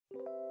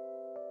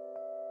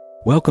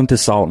Welcome to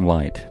Salt and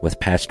Light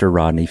with Pastor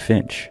Rodney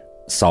Finch.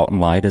 Salt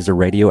and Light is a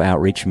radio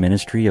outreach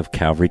ministry of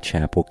Calvary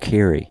Chapel,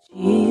 Cary.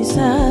 Jesus,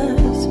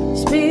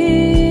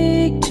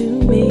 speak to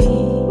me.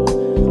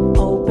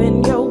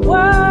 Open your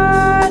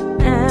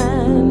word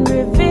and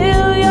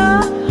reveal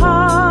your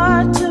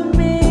heart to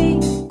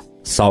me.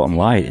 Salt and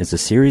Light is a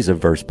series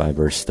of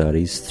verse-by-verse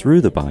studies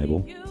through the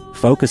Bible,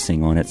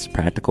 focusing on its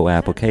practical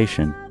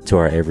application to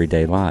our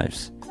everyday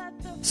lives.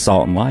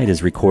 Salt and Light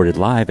is recorded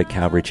live at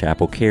Calvary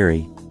Chapel,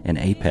 Cary in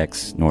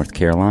Apex, North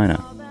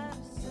Carolina.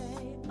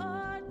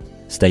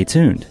 Stay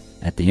tuned.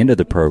 At the end of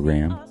the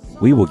program,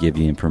 we will give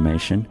you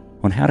information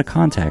on how to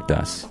contact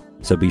us,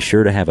 so be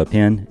sure to have a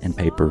pen and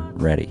paper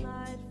ready.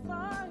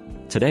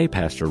 Today,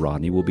 Pastor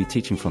Rodney will be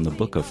teaching from the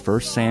book of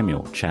 1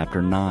 Samuel, chapter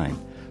 9,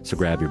 so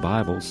grab your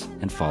Bibles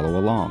and follow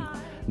along.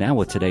 Now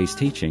with today's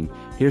teaching,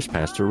 here's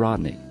Pastor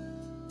Rodney.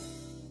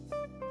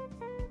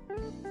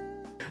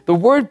 The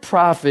word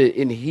prophet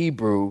in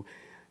Hebrew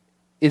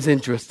is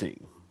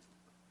interesting.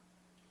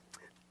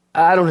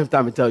 I don't have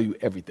time to tell you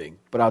everything,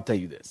 but I'll tell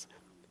you this.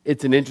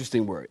 It's an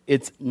interesting word.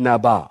 It's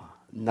naba,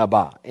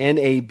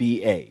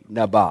 N-A-B-A,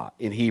 naba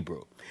in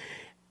Hebrew.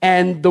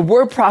 And the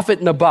word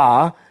prophet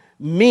naba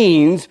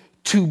means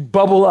to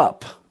bubble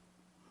up.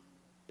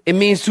 It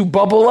means to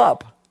bubble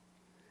up.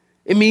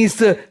 It means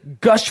to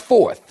gush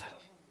forth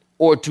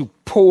or to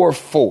pour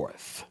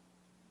forth.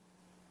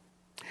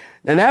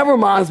 Now that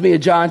reminds me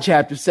of John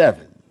chapter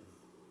 7.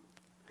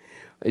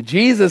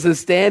 Jesus is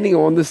standing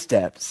on the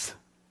steps.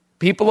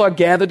 People are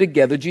gathered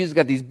together. Jesus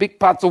got these big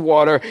pots of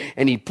water,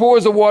 and he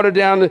pours the water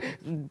down,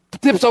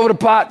 tips over the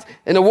pot,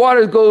 and the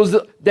water goes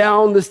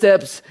down the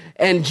steps,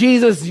 and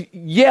Jesus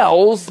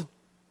yells,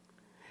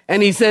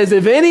 and he says,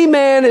 if any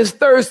man is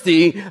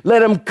thirsty,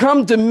 let him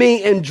come to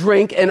me and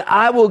drink, and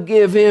I will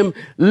give him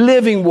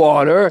living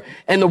water,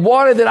 and the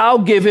water that I'll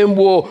give him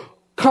will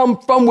come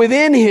from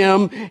within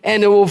him,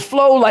 and it will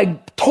flow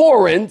like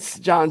torrents,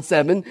 John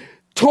 7,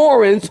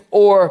 torrents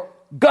or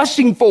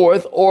gushing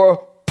forth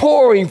or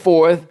pouring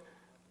forth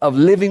of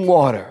living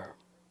water.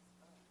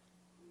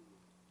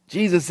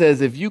 Jesus says,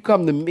 if you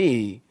come to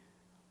me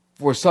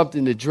for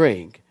something to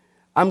drink,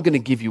 I'm going to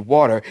give you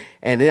water,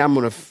 and then I'm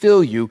going to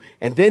fill you.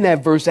 And then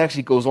that verse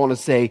actually goes on to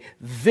say,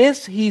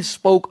 this he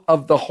spoke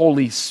of the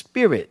Holy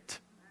Spirit.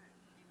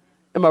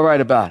 Am I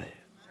right about it?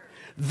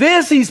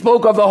 This he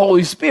spoke of the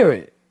Holy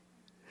Spirit.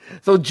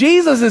 So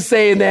Jesus is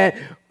saying that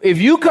if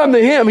you come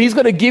to him, he's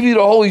going to give you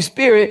the Holy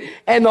Spirit,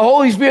 and the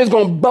Holy Spirit is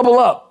going to bubble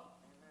up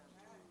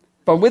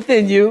from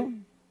within you.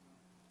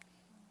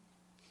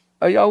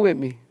 Are y'all with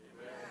me?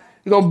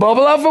 You're going to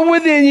bubble up from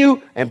within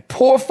you and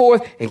pour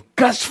forth and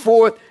gush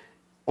forth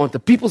onto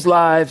people's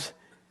lives.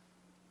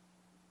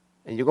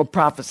 And you're going to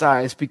prophesy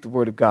and speak the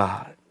word of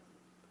God.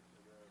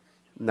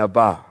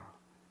 Nabah.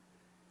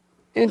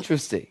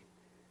 Interesting.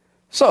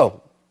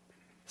 So,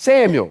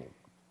 Samuel,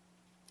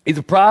 he's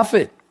a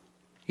prophet.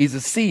 He's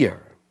a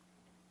seer.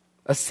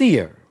 A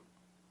seer.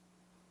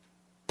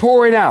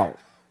 Pouring out,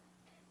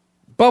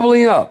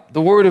 bubbling up the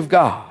word of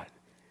God.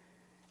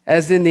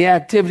 As in the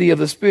activity of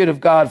the Spirit of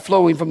God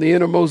flowing from the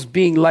innermost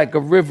being like a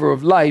river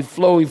of life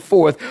flowing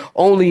forth.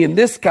 Only in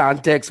this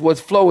context,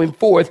 what's flowing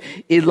forth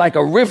is like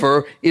a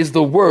river is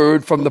the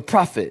word from the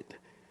prophet.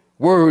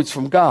 Words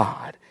from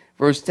God.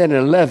 Verse 10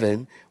 and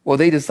 11, well,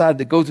 they decided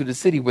to go to the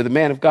city where the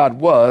man of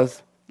God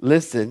was.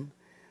 Listen,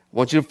 I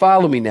want you to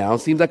follow me now. It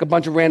seems like a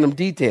bunch of random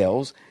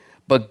details,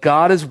 but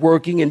God is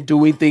working and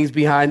doing things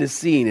behind the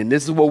scene. And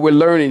this is what we're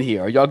learning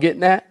here. Are y'all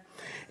getting that?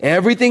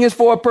 Everything is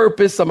for a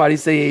purpose. Somebody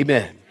say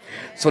amen.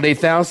 So they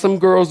found some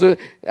girls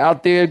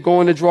out there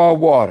going to draw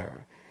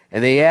water.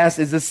 And they asked,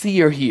 is a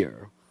seer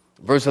here?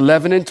 Verse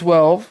 11 and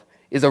 12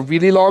 is a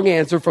really long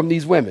answer from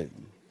these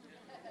women.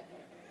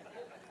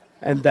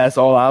 And that's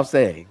all I'll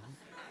say.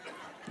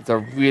 It's a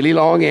really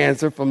long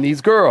answer from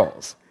these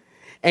girls.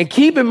 And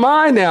keep in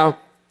mind now,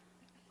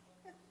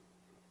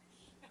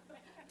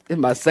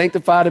 in my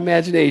sanctified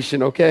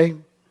imagination, okay?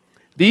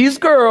 These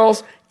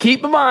girls,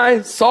 keep in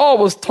mind, Saul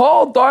was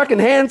tall, dark,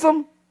 and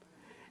handsome,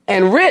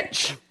 and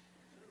rich.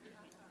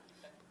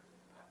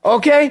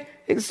 Okay,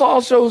 and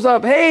Saul shows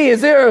up. Hey,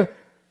 is there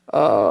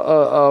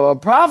a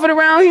prophet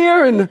around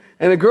here? And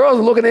the girls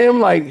are looking at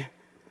him like,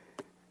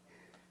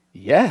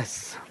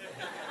 yes.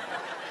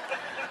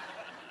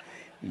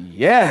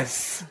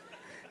 Yes.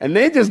 And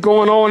they're just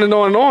going on and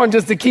on and on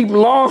just to keep him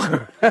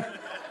longer.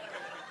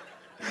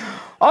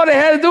 All they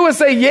had to do was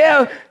say,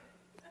 yeah,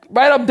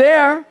 right up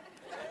there.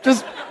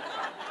 Just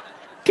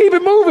keep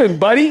it moving,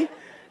 buddy.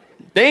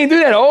 They ain't do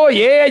that. Oh,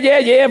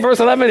 yeah.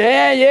 Verse 11.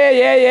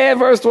 Yeah.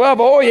 Verse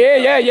 12. Oh,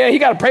 yeah. He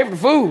got to pray for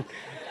food.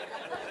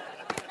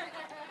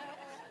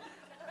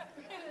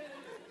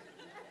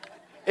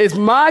 It's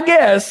my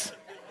guess.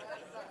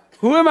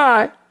 Who am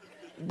I?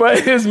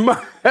 But it's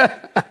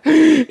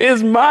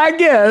my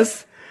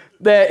guess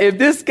that if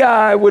this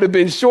guy would have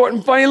been short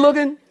and funny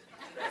looking,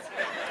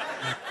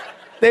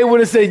 they would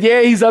have said,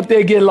 yeah, he's up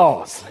there getting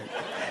lost.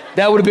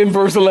 That would have been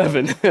verse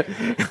 11.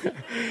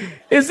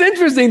 It's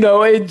interesting,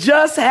 though. It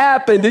just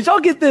happened. Did y'all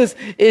get this?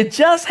 It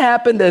just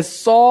happened that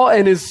Saul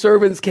and his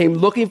servants came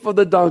looking for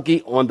the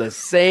donkey on the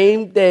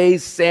same day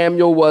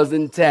Samuel was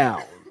in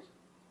town.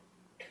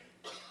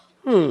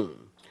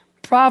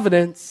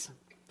 Providence.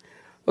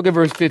 Look at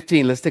verse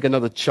 15. Let's take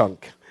another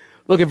chunk.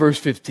 Look at verse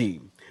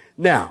 15.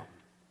 Now,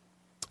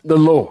 the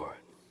Lord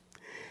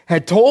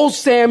had told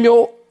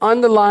Samuel,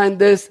 underline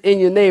this in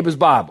your neighbor's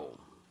Bible,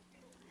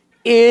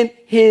 in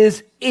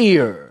his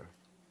ear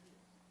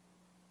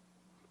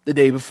the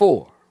day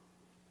before.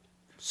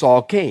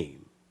 Saul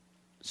came,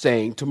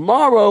 saying,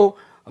 tomorrow,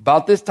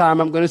 about this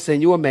time, I'm going to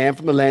send you a man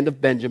from the land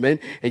of Benjamin,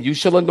 and you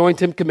shall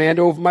anoint him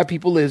commander over my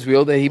people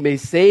Israel, that he may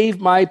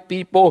save my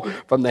people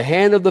from the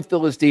hand of the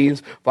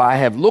Philistines, for I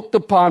have looked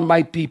upon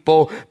my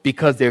people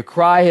because their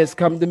cry has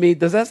come to me.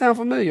 Does that sound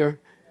familiar?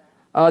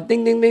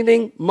 Ding, ding, ding,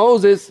 ding.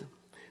 Moses.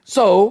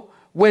 So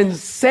when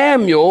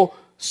Samuel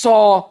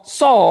saw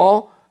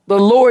Saul, the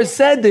Lord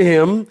said to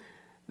him,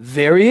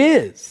 there he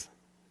is,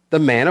 the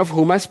man of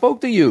whom I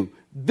spoke to you.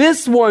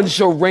 This one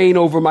shall reign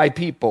over my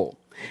people.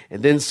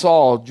 And then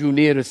Saul drew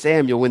near to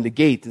Samuel in the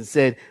gate and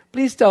said,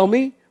 please tell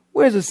me,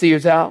 where's the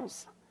seer's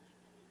house?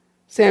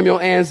 Samuel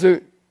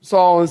answered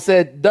Saul and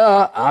said,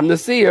 I'm the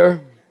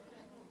seer.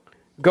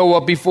 Go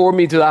up before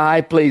me to the high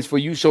place, for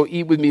you shall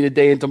eat with me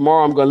today, and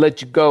tomorrow I'm going to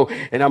let you go,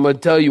 and I'm going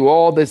to tell you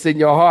all that's in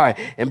your heart.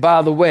 And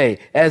by the way,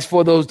 as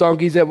for those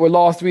donkeys that were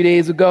lost 3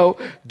 days ago,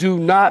 do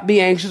not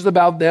be anxious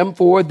about them,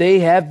 for they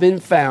have been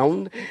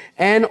found.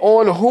 And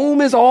on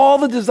whom is all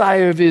the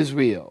desire of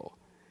Israel?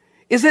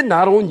 Is it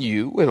not on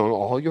you and on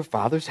all your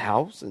father's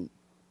house? And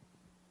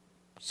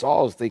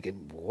Saul's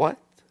thinking, what?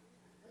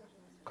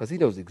 Because he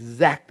knows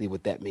exactly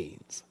what that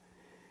means.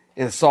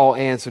 And Saul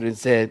answered and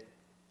said,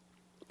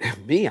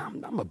 me,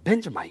 I'm a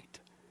Benjamite.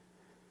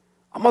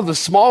 I'm of the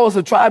smallest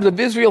of tribes of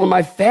Israel, and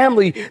my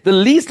family, the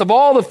least of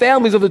all the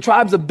families of the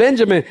tribes of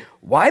Benjamin.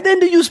 Why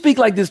then do you speak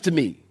like this to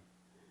me?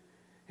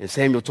 And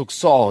Samuel took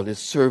Saul and his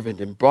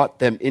servant and brought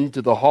them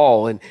into the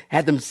hall and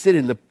had them sit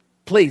in the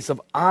place of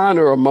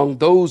honor among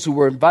those who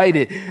were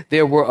invited.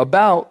 There were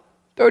about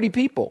 30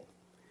 people.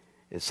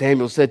 And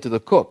Samuel said to the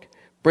cook,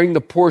 bring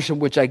the portion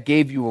which I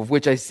gave you, of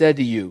which I said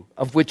to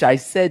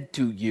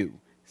you.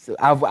 So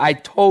I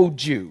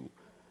told you.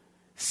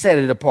 Set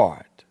it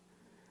apart.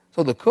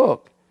 So the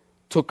cook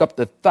took up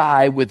the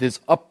thigh with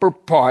his upper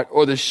part,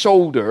 or the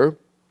shoulder,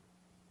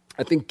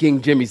 I think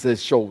King Jimmy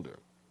says shoulder,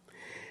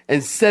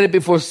 and set it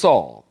before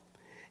Saul.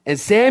 And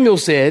Samuel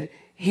said,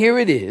 here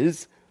it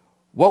is.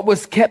 What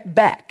was kept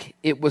back,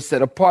 it was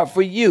set apart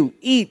for you.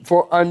 Eat,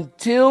 for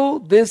until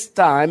this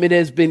time it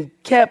has been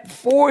kept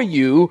for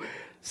you,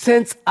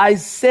 since I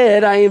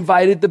said I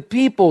invited the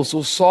people.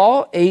 So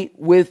Saul ate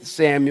with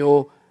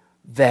Samuel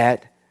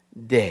that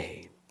day.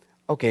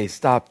 Okay,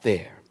 stop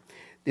there.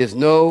 There's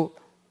no,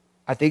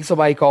 I think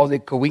somebody calls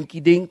it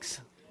coinky-dinks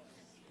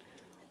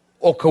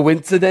or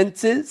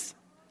coincidences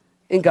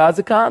in God's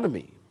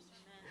economy.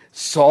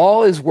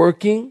 Saul is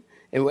working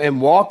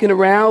and walking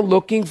around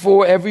looking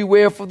for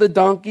everywhere for the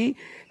donkey,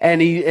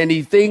 and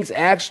he thinks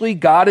actually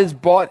God has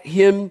brought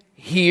him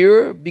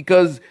here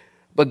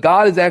but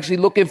God is actually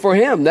looking for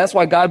him. That's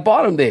why God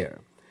brought him there.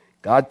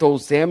 God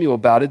told Samuel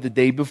about it the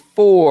day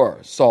before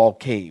Saul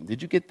came.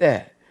 Did you get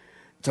that?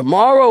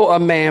 Tomorrow a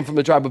man from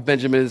the tribe of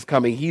Benjamin is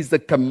coming. He's the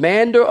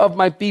commander of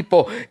my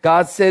people.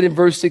 God said in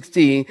verse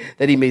 16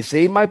 that he may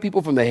save my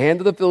people from the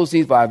hand of the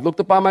Philistines, for I've looked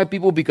upon my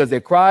people because their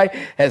cry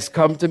has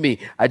come to me.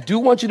 I do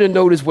want you to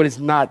notice what is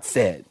not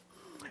said.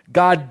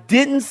 God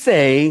didn't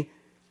say,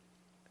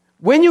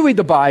 when you read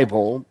the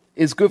Bible,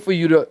 it's good for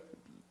you to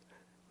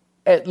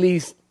at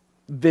least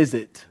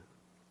visit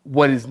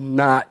what is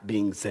not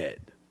being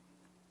said.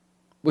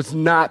 What's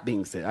not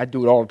being said. I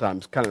do it all the time.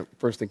 It's kind of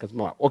first thing comes to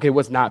mind. Okay,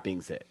 what's not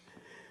being said?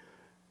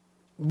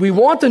 We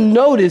want to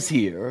notice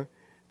here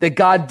that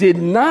God did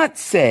not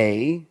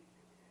say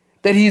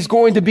that he's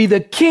going to be the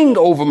king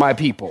over my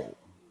people.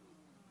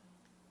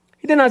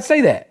 He did not say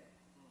that.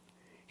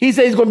 He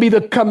said he's going to be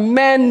the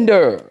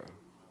commander.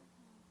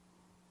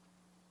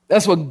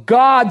 That's what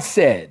God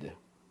said.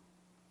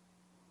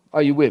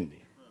 Are you with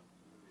me?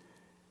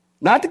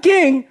 Not the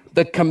king,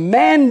 the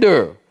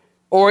commander.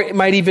 Or it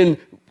might even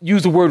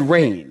use the word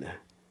reign.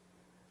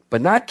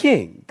 But not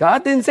king.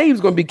 God didn't say he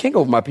was going to be king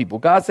over my people.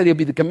 God said he'll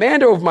be the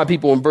commander over my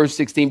people in verse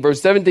 16.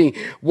 Verse 17,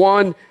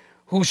 one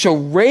who shall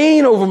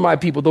reign over my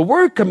people. The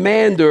word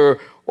commander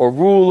or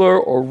ruler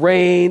or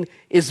reign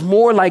is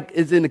more like,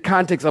 is in the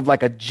context of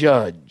like a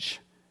judge.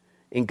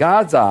 In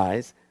God's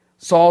eyes,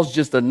 Saul's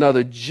just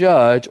another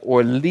judge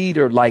or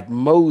leader like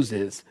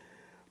Moses,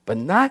 but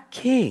not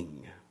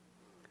king.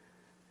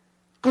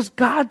 Because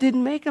God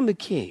didn't make him a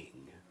king.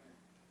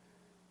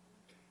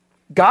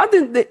 God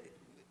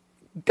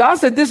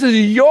said, this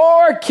is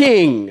your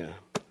king.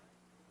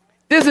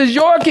 This is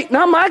your king.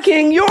 Not my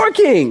king, your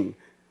king.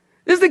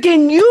 This is the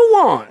king you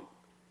want.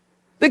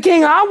 The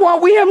king I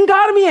want, we haven't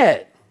got him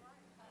yet.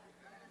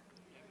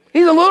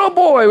 He's a little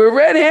boy with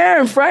red hair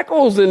and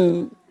freckles,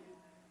 and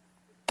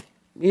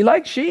he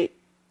likes sheep.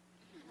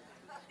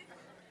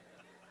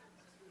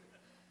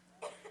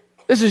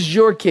 This is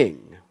your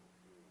king.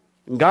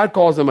 And God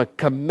calls him a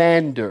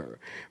commander.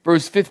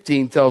 Verse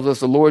 15 tells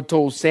us the Lord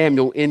told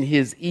Samuel in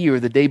his ear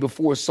the day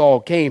before Saul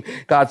came.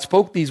 God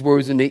spoke these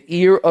words in the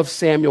ear of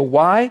Samuel.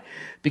 Why?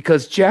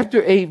 Because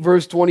chapter 8,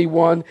 verse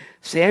 21,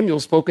 Samuel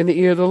spoke in the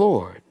ear of the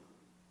Lord.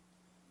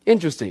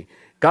 Interesting.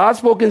 God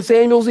spoke in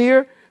Samuel's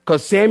ear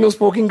because Samuel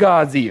spoke in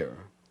God's ear.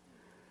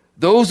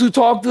 Those who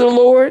talk to the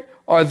Lord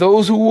are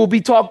those who will be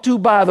talked to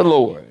by the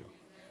Lord.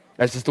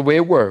 That's just the way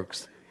it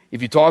works.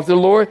 If you talk to the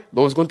Lord,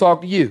 the Lord's going to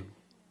talk to you.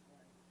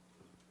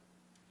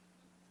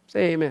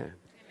 Say amen. Amen.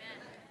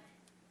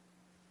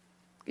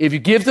 If you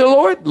give to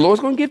the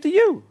Lord's going to give to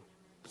you.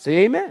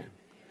 Say amen.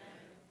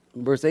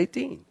 Verse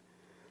 18.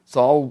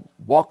 Saul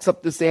walks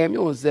up to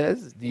Samuel and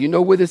says, do you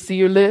know where the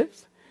seer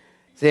lives?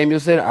 Samuel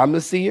said, I'm the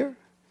seer.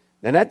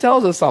 Now that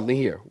tells us something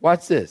here.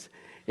 Watch this.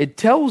 It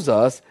tells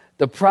us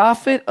the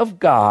prophet of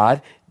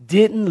God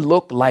didn't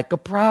look like a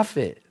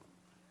prophet.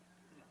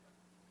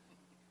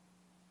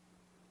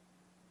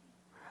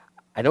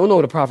 I don't know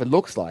what a prophet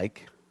looks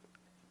like,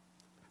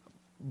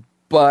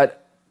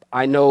 but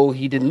I know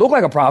he didn't look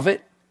like a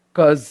prophet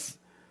because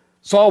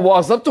Saul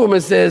walks up to him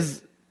and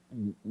says,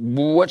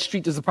 what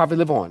street does the prophet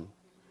live on?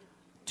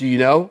 Do you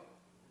know?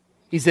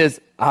 He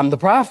says, I'm the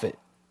prophet.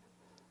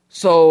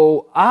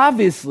 So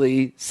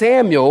obviously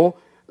Samuel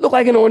looked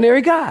like an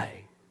ordinary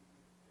guy.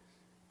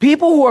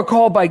 People who are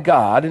called by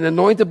God and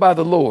anointed by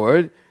the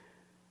Lord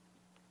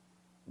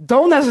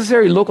don't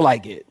necessarily look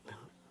like it.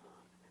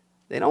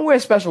 They don't wear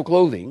special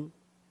clothing.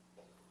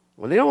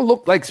 Well, they don't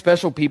look like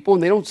special people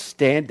and they don't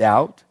stand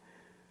out.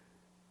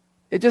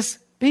 They're just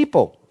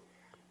people.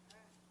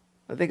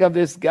 I think of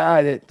this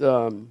guy that,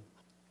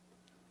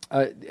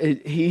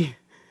 okay,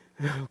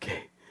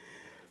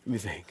 let me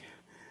think.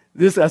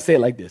 I say it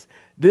like this.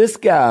 This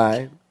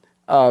guy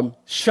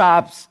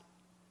shops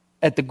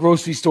at the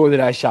grocery store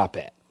that I shop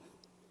at.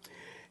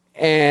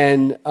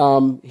 And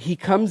he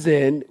comes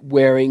in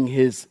wearing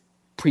his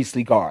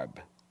priestly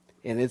garb.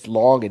 And it's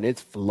long and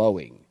it's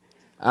flowing.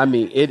 I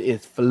mean, it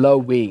is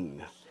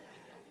flowing.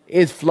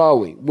 It's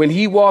flowing. When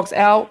he walks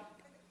out,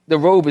 the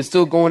robe is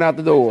still going out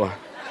the door.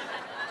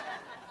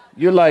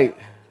 You're like,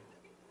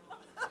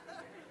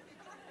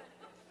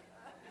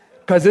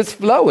 because it's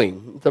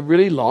flowing. It's a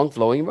really long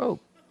flowing robe.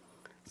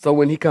 So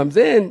when he comes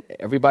in,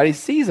 everybody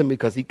sees him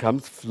because he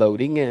comes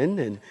floating in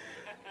and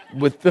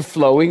with the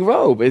flowing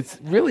robe. It's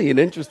really an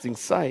interesting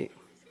sight.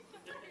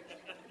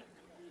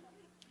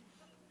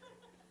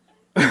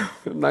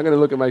 I'm not going to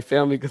look at my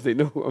family because they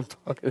know who I'm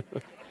talking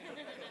about.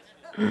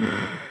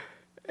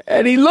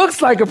 And he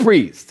looks like a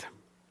priest.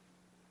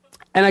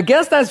 And I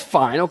guess that's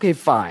fine. Okay,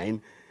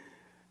 fine.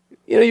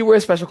 You know, you wear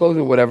special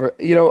clothing or whatever.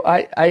 You know,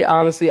 I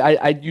honestly,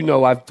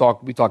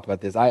 we talked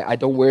about this. I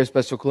don't wear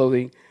special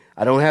clothing.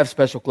 I don't have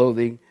special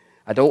clothing.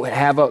 I don't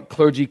have a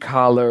clergy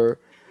collar.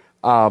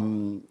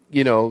 You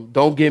know,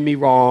 don't get me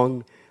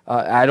wrong.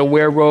 I don't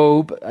wear a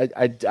robe.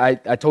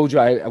 I told you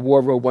I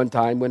wore a robe one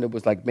time when it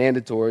was like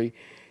mandatory.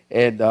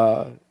 And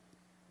I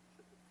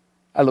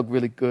look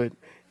really good.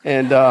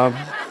 And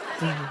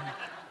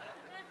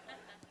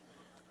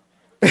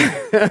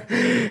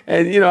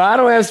and, you know, I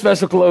don't have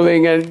special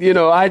clothing. And, you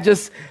know, I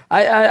just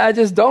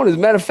don't. As a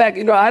matter of fact,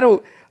 you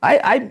know,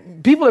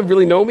 people that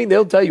really know me,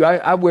 they'll tell you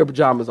I wear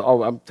pajamas.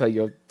 Oh, I'm telling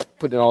you,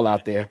 putting it all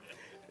out there.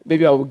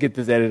 Maybe I will get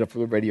this edited up for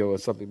the radio or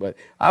something, but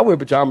I wear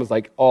pajamas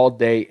like all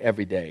day,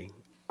 every day.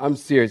 I'm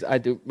serious. I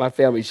do. My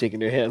family's shaking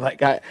their head.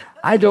 Like,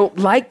 I don't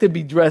like to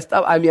be dressed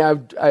up. I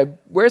mean, I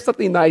wear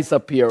something nice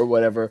up here or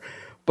whatever,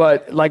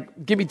 but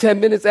like, give me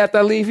 10 minutes after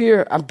I leave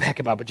here, I'm back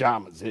in my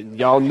pajamas. And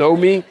y'all know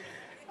me.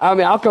 I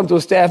mean, I'll come to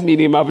a staff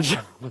meeting in my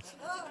pajamas.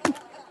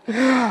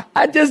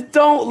 I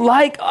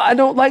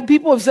don't like,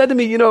 people have said to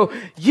me, you know,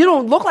 you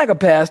don't look like a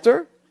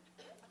pastor.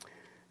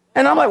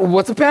 And I'm like, well,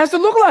 what's a pastor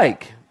look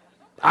like?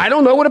 I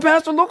don't know what a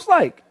pastor looks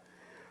like.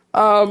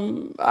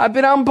 I've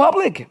been out in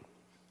public,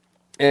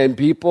 and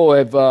people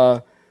have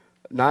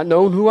not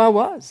known who I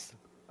was.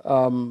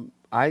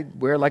 I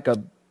wear like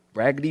a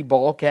raggedy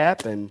ball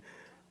cap and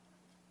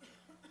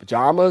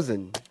pajamas,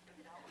 and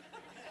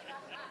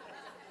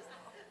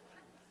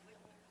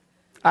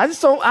I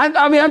just don't.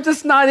 I'm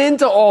just not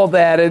into all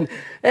that, and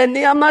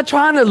I'm not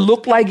trying to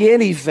look like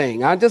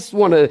anything. I just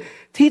want to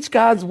teach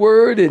God's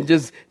word and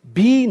just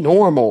be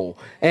normal.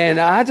 And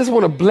I just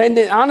want to blend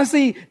it.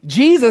 Honestly,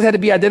 Jesus had to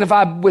be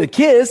identified with a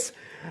kiss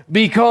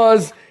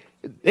because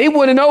they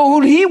wouldn't know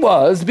who he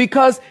was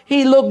because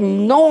he looked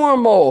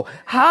normal.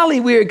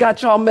 Hollywood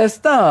got y'all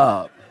messed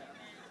up.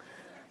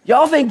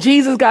 Y'all think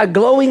Jesus got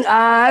glowing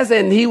eyes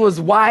and he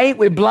was white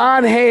with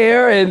blonde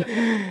hair and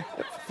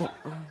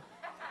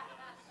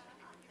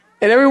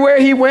everywhere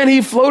he went,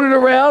 he floated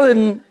around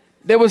and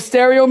there was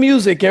stereo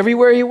music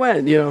everywhere he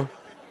went, you know.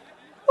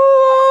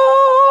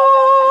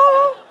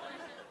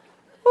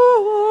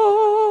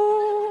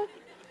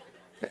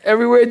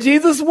 Everywhere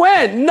Jesus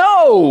went.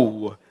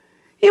 No.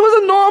 He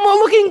was a normal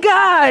looking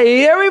guy.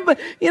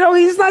 Everybody, you know,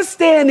 he's not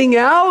standing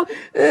out.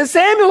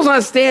 Samuel's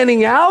not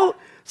standing out.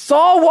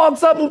 Saul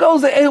walks up and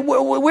goes, hey,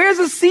 where's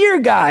the seer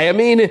guy? I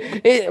mean,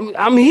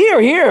 I'm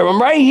here.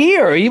 I'm right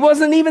here. He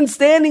wasn't even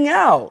standing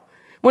out.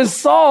 When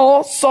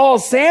Saul saw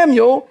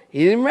Samuel,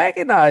 he didn't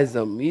recognize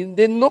him. He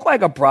didn't look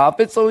like a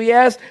prophet, so he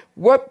asked,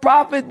 what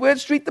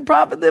street the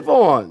prophet live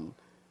on?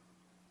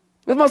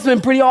 This must have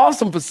been pretty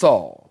awesome for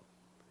Saul.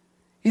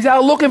 He's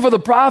out looking for the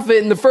prophet,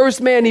 and the first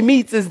man he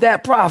meets is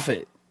that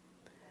prophet.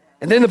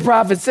 And then the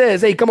prophet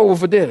says, hey, come over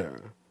for dinner.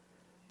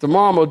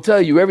 Tomorrow I'm going to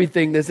tell you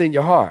everything that's in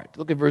your heart.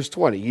 Look at verse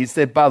 20. He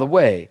said, by the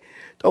way,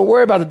 don't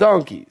worry about the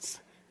donkeys.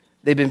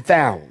 They've been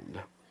found.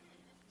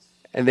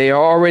 And they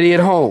are already at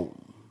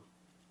home.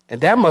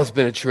 And that must have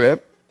been a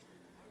trip,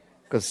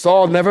 because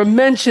Saul never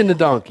mentioned the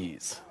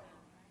donkeys.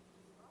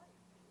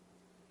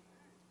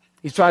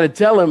 He's trying to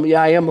tell him,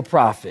 yeah, I am a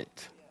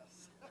prophet.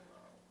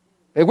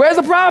 Hey, where's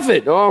the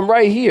prophet? Oh, I'm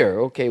right here.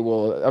 Okay,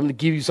 well, I'm going to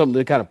give you something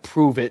to kind of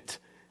prove it.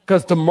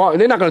 Because tomorrow,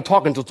 they're not going to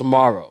talk until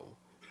tomorrow.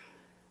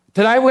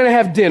 Tonight we're going to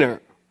have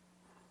dinner.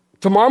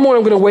 Tomorrow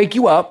morning I'm going to wake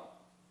you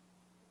up.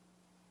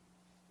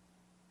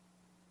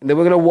 And then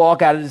we're going to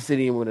walk out of the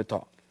city and we're going to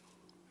talk.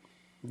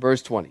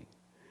 Verse 20.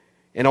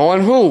 And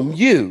on whom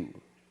you,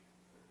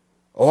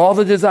 all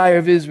the desire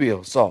of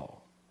Israel,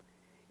 Saul,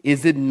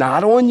 is it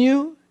not on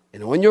you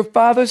and on your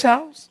father's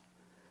house?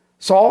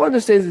 Saul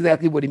understands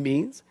exactly what he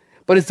means.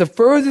 But it's the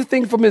furthest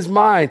thing from his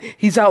mind.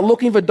 He's out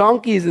looking for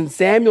donkeys, and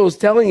Samuel's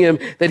telling him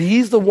that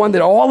he's the one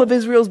that all of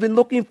Israel's been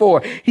looking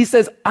for. He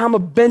says, I'm a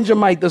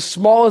Benjamite, the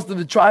smallest of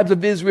the tribes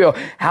of Israel.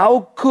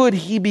 How could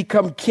he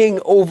become king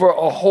over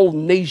a whole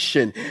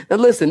nation? Now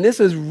listen, this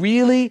is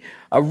really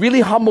a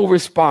really humble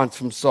response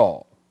from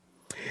Saul.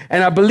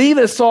 And I believe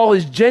that Saul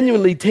is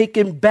genuinely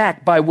taken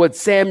back by what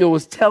Samuel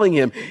was telling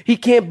him. He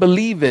can't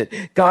believe it.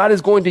 God is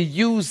going to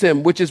use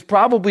him, which is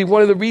probably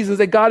one of the reasons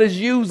that God is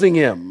using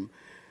him.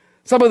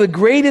 Some of the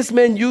greatest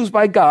men used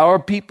by God are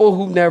people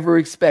who never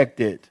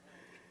expect it.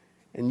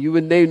 And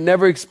they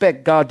never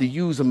expect God to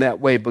use them that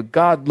way, but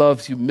God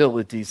loves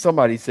humility.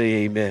 Somebody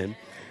say amen.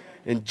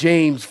 In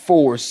James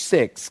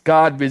 4:6,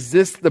 God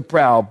resists the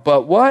proud,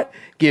 but what?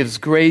 Gives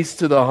grace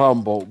to the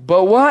humble.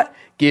 But what?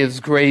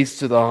 Gives grace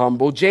to the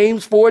humble.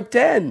 James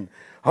 4:10,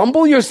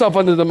 humble yourself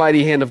under the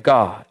mighty hand of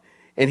God,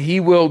 and he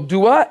will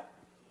do what?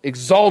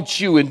 Exalt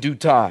you in due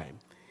time.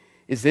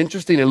 It's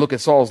interesting to look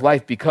at Saul's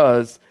life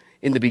because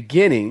in the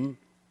beginning,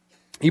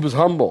 he was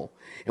humble.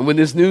 And when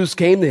this news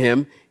came to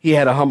him, he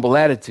had a humble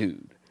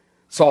attitude.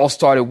 Saul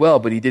started well,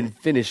 but he didn't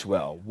finish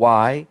well.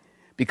 Why?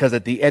 Because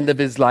at the end of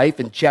his life,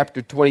 in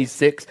chapter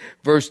 26,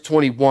 verse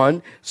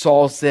 21,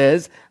 Saul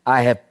says,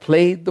 I have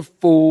played the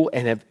fool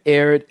and have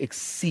erred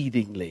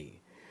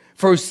exceedingly.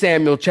 1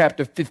 Samuel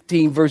chapter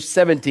 15, verse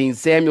 17,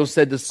 Samuel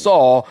said to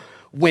Saul,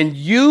 when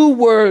you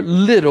were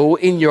little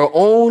in your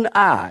own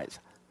eyes.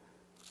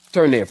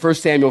 Turn there, 1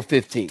 Samuel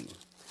 15.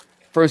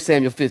 1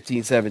 Samuel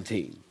 15,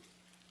 17.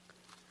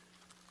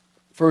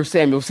 1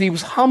 Samuel, see, he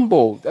was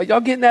humble. Are y'all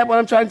getting that, what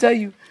I'm trying to tell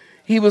you?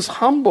 He was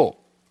humble.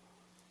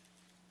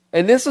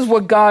 And this is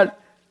what God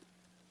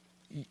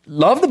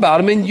loved about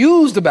him and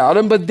used about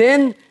him. But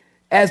then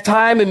as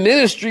time and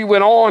ministry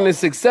went on and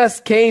success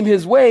came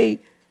his way,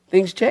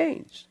 things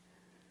changed.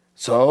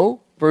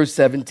 So, verse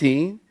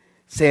 17,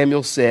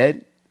 Samuel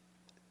said,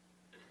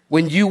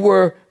 when you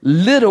were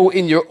little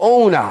in your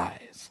own eyes,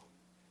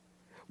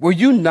 were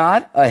you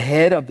not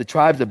ahead of the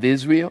tribes of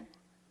Israel?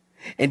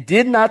 And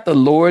did not the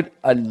Lord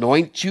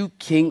anoint you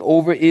king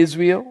over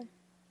Israel?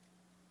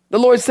 The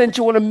Lord sent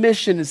you on a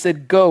mission and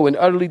said, go and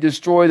utterly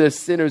destroy the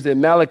sinners, the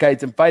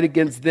Amalekites, and fight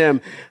against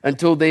them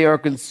until they are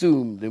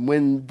consumed. And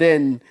when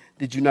then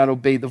did you not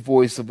obey the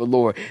voice of the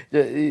Lord?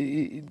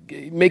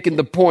 Making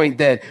the point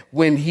that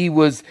when he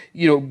was,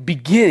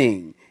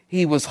 beginning,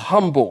 he was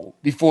humble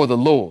before the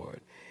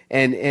Lord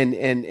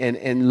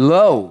and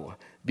low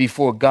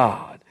before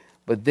God.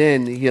 But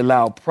then he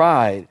allowed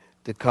pride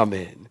to come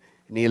in,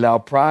 and he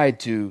allowed pride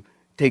to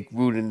take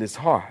root in his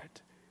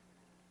heart.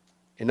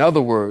 In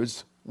other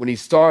words, when he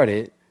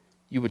started,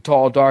 you were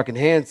tall, dark, and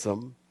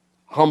handsome,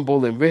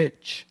 humble and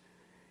rich.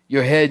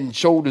 Your head and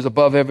shoulders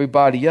above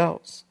everybody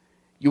else.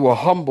 You were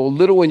humble,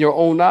 little in your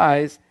own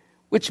eyes,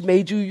 which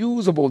made you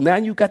usable. Now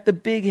you got the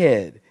big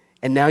head,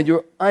 and now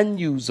you're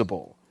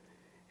unusable.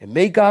 And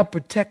may God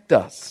protect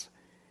us,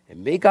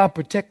 and may God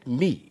protect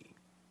me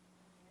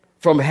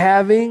from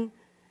having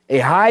a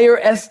higher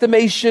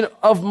estimation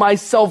of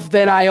myself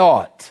than I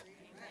ought.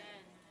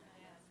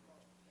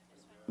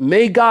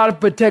 May God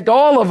protect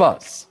all of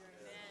us,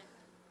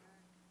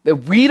 that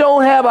we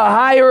don't have a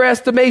higher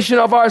estimation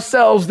of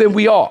ourselves than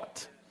we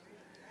ought.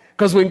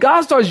 Because when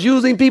God starts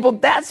using people,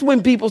 that's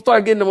when people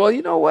start getting, well,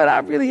 you know what? I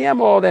really am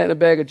all that in a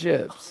bag of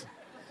chips.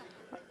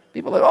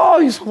 People are like, oh,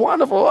 he's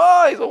wonderful.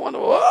 Oh, he's so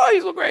wonderful. Oh,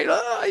 he's so great.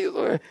 Oh, he's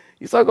so great.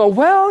 You start going,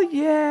 well,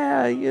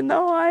 yeah,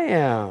 I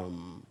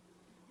am.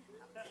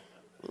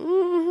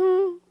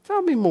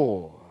 Tell me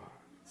more.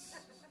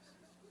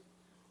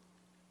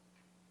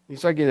 You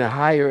start getting a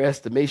higher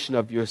estimation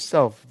of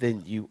yourself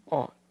than you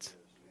ought.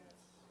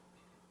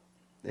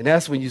 And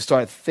that's when you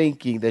start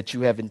thinking that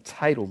you have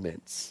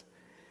entitlements.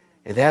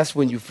 And that's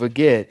when you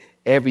forget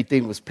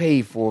everything was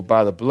paid for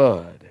by the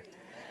blood.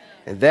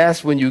 And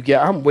that's when you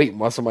get, I'm waiting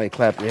while somebody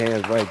clap your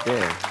hands right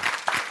there.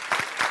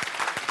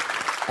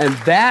 And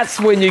that's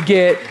when you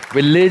get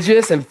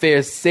religious and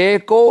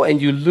pharisaical and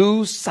you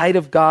lose sight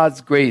of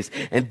God's grace.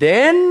 And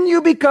then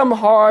you become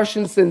harsh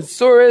and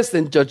censorious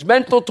and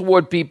judgmental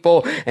toward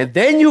people. And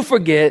then you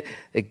forget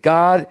that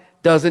God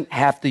doesn't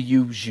have to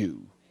use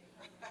you.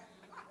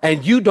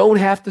 And you don't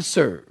have to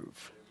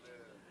serve.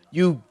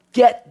 You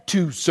get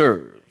to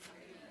serve.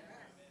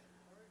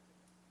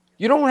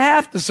 You don't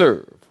have to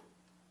serve.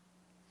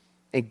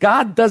 And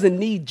God doesn't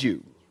need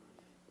you.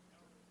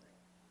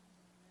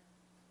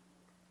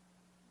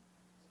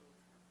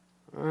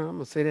 I'm going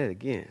to say that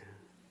again.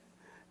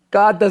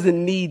 God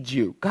doesn't need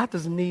you. God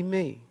doesn't need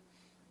me.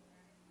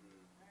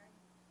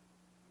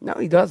 No,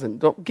 he doesn't.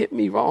 Don't get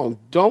me wrong.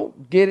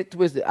 Don't get it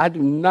twisted. I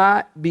do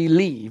not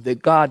believe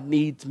that God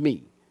needs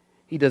me.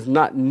 He does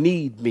not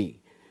need me.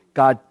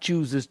 God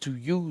chooses to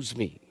use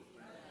me.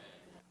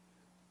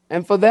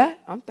 And for that,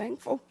 I'm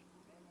thankful.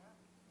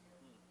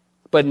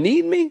 But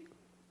need me?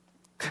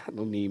 God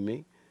don't need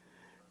me.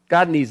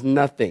 God needs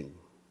nothing.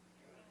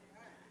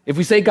 If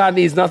we say God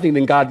needs nothing,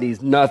 then God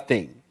needs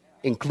nothing,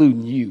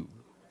 including you.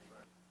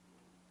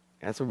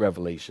 That's a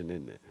revelation,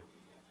 isn't it?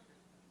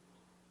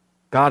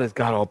 God is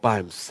God all by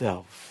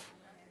himself.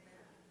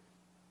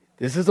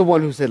 This is the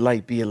one who said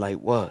light be and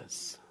light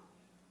was.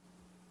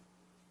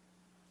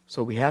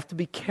 So we have to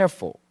be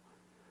careful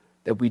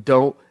that we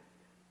don't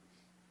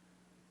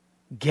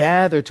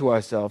gather to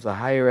ourselves a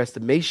higher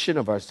estimation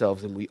of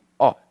ourselves than we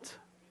ought.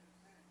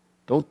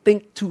 Don't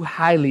think too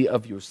highly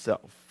of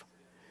yourself.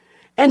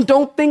 And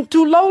don't think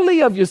too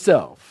lowly of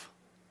yourself.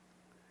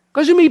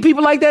 Because you meet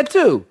people like that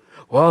too.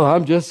 Well,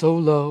 I'm just so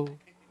low.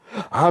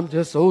 I'm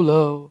just so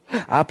low.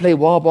 I play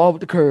wall ball with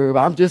the curb.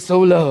 I'm just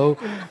so low.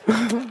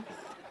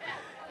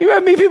 You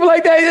ever meet people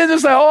like that? They're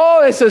just like,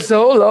 oh, it's just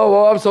so low.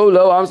 Oh, I'm so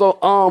low. I'm so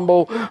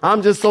humble.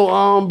 I'm just so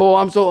humble.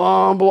 I'm so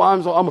humble.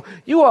 I'm so humble.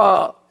 You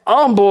are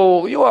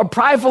humble. You are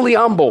pridefully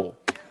humble.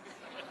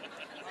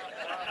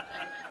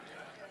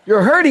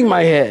 You're hurting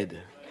my head.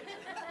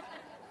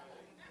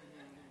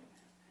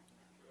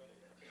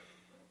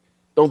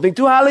 Don't think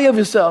too highly of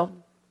yourself.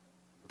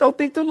 Don't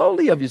think too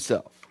lowly of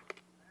yourself.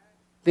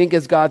 Think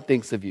as God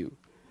thinks of you.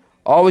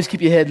 Always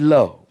keep your head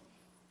low.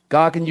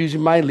 God can use you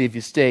mightily if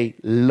you stay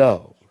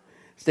low.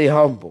 Stay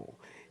humble.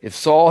 If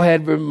Saul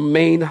had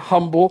remained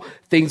humble,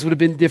 things would have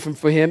been different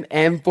for him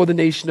and for the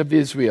nation of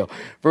Israel.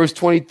 Verse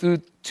 22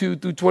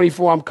 through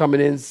 24, I'm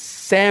coming in.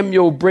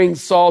 Samuel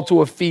brings Saul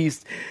to a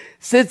feast,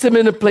 sits him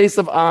in a place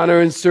of honor,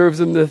 and serves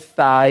him the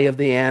thigh of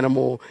the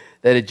animal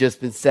that had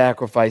just been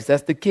sacrificed.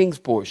 That's the king's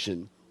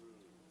portion.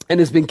 And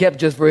it's been kept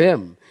just for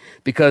him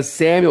because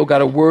Samuel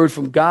got a word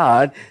from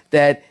God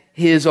that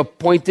his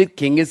appointed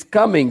king is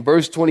coming.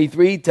 Verse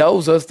 23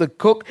 tells us the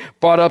cook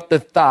brought up the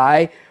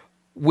thigh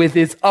with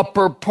its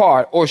upper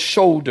part or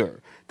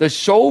shoulder. The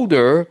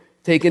shoulder,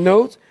 taking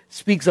notes,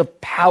 speaks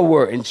of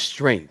power and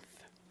strength.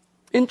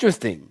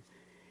 Interesting.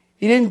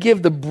 He didn't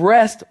give the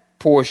breast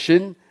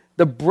portion.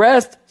 The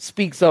breast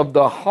speaks of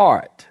the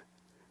heart.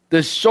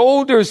 The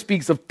shoulder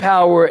speaks of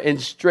power and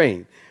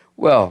strength.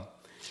 Well,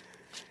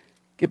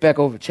 get back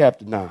over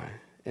chapter 9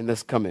 and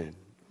let's come in.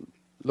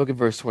 Look at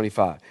verse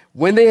 25.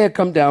 When they had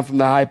come down from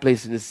the high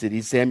place in the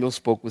city, Samuel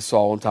spoke with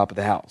Saul on top of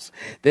the house.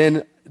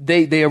 Then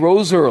they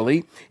arose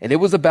early, and it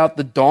was about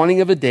the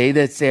dawning of a day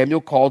that Samuel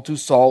called to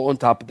Saul on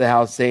top of the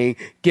house, saying,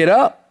 "Get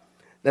up,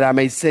 that I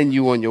may send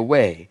you on your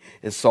way."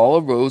 And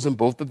Saul arose, and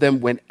both of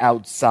them went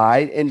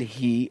outside, and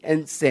he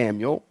and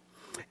Samuel.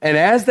 And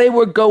as they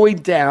were going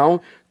down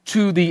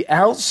to the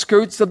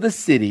outskirts of the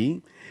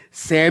city,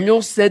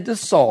 Samuel said to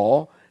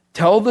Saul,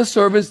 "Tell the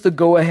servants to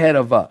go ahead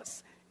of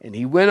us." And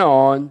he went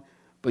on,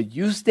 "But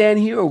you stand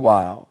here a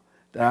while,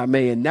 that I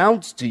may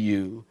announce to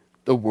you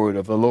the word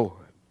of the Lord."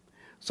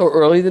 So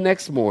early the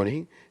next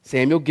morning,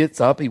 Samuel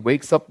gets up. He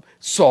wakes up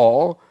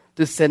Saul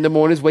to send him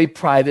on his way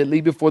privately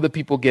before the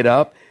people get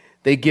up.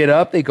 They get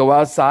up, they go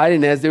outside,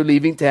 and as they're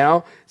leaving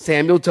town,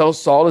 Samuel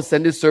tells Saul to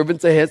send his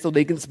servants ahead so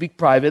they can speak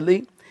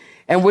privately.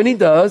 And when he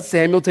does,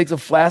 Samuel takes a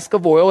flask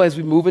of oil. As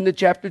we move into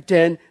chapter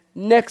 10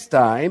 next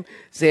time,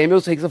 Samuel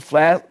takes a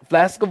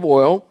flask of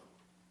oil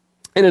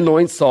and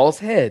anoints Saul's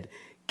head,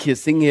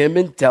 kissing him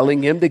and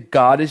telling him that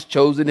God has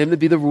chosen him to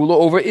be the ruler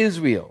over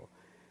Israel.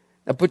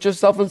 Now put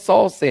yourself in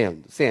Saul's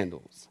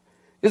sandals.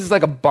 This is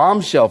like a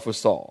bombshell for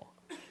Saul.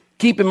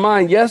 Keep in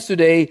mind,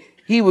 yesterday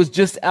he was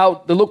just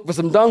out to look for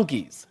some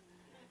donkeys,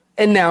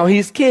 and now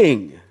he's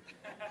king.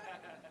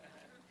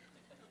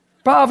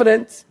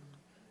 Providence.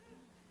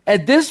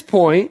 At this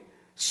point,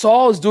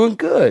 Saul is doing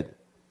good.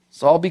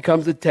 Saul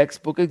becomes a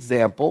textbook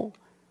example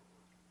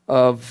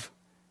of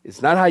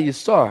it's not how you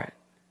start,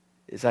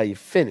 it's how you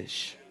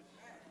finish.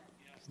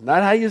 It's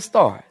not how you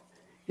start,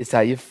 it's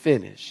how you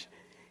finish.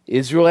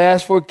 Israel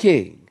asked for a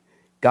king.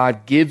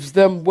 God gives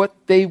them what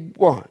they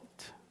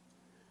want.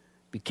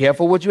 Be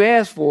careful what you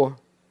ask for.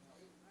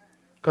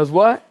 Because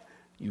what?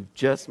 You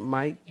just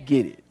might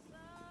get it.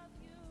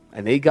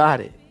 And they got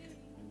it.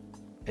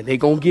 And they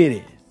going to get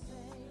it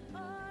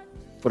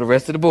for the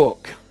rest of the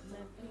book.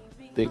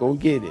 They're going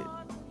to get it.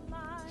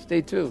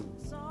 Stay tuned.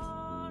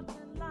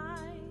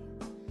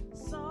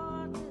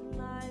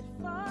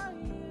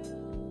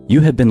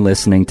 You have been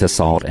listening to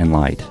Salt and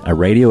Light, a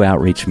radio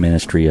outreach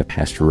ministry of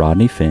Pastor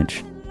Rodney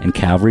Finch and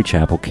Calvary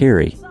Chapel,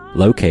 Cary,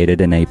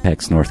 located in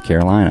Apex, North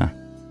Carolina.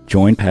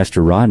 Join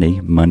Pastor Rodney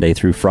Monday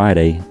through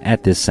Friday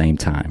at this same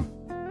time.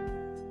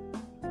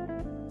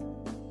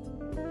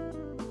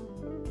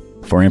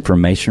 For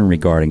information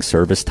regarding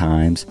service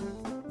times,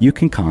 you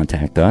can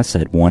contact us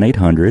at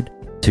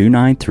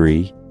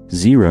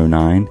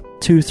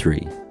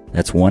 1-800-293-0923.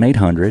 That's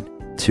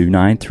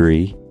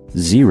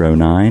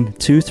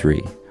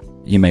 1-800-293-0923.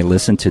 You may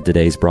listen to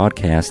today's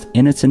broadcast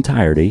in its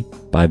entirety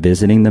by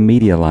visiting the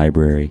media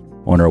library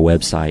on our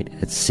website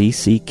at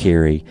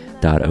cccary.org.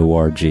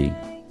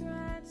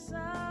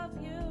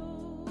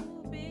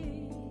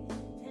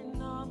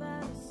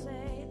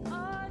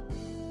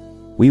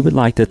 We would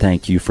like to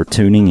thank you for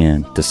tuning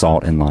in to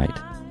Salt and Light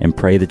and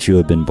pray that you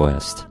have been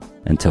blessed.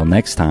 Until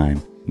next time,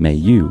 may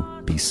you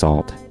be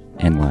salt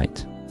and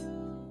light.